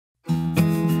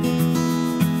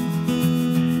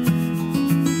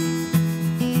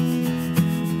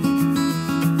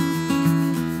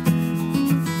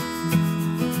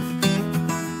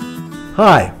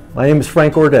Hi, my name is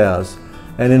Frank Ordaz,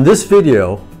 and in this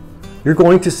video you're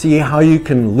going to see how you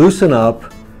can loosen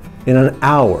up in an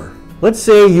hour. Let's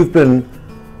say you've been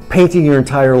painting your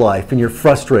entire life and you're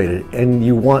frustrated and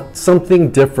you want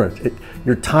something different.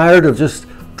 You're tired of just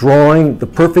drawing the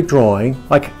perfect drawing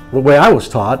like the way I was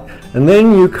taught, and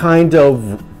then you kind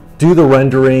of do the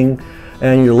rendering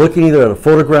and you're looking either at a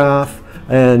photograph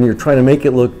and you're trying to make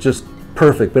it look just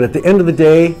perfect, but at the end of the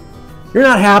day you're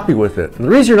not happy with it. And the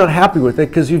reason you're not happy with it is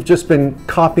because you've just been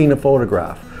copying a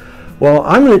photograph. Well,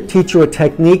 I'm going to teach you a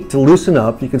technique to loosen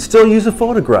up. You can still use a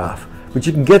photograph, but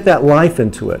you can get that life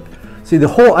into it. See, the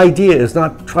whole idea is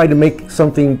not try to make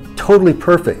something totally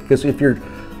perfect, because if you're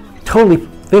totally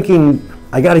thinking,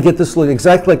 I got to get this look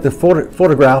exactly like the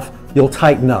photograph, you'll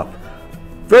tighten up.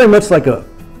 Very much like a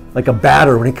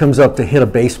batter when he comes up to hit a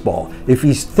baseball. If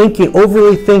he's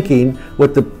overly thinking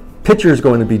what the pitcher is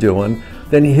going to be doing,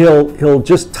 then he'll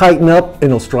just tighten up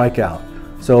and he'll strike out.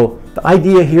 So the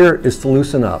idea here is to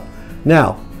loosen up.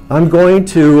 Now, I'm going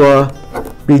to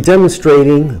be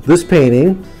demonstrating this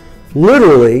painting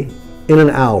literally in an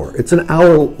hour. It's an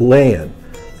hour lay-in.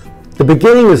 The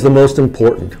beginning is the most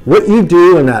important. What you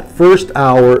do in that first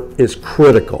hour is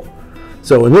critical.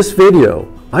 So in this video,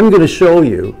 I'm going to show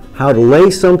you how to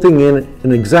lay something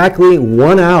in exactly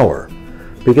 1 hour,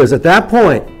 because at that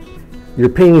point, your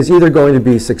painting is either going to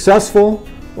be successful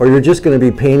or you're just going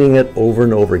to be painting it over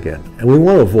and over again. And we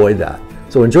want to avoid that.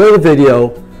 So enjoy the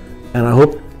video, and I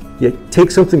hope you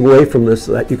take something away from this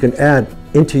that you can add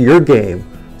into your game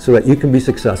so that you can be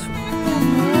successful.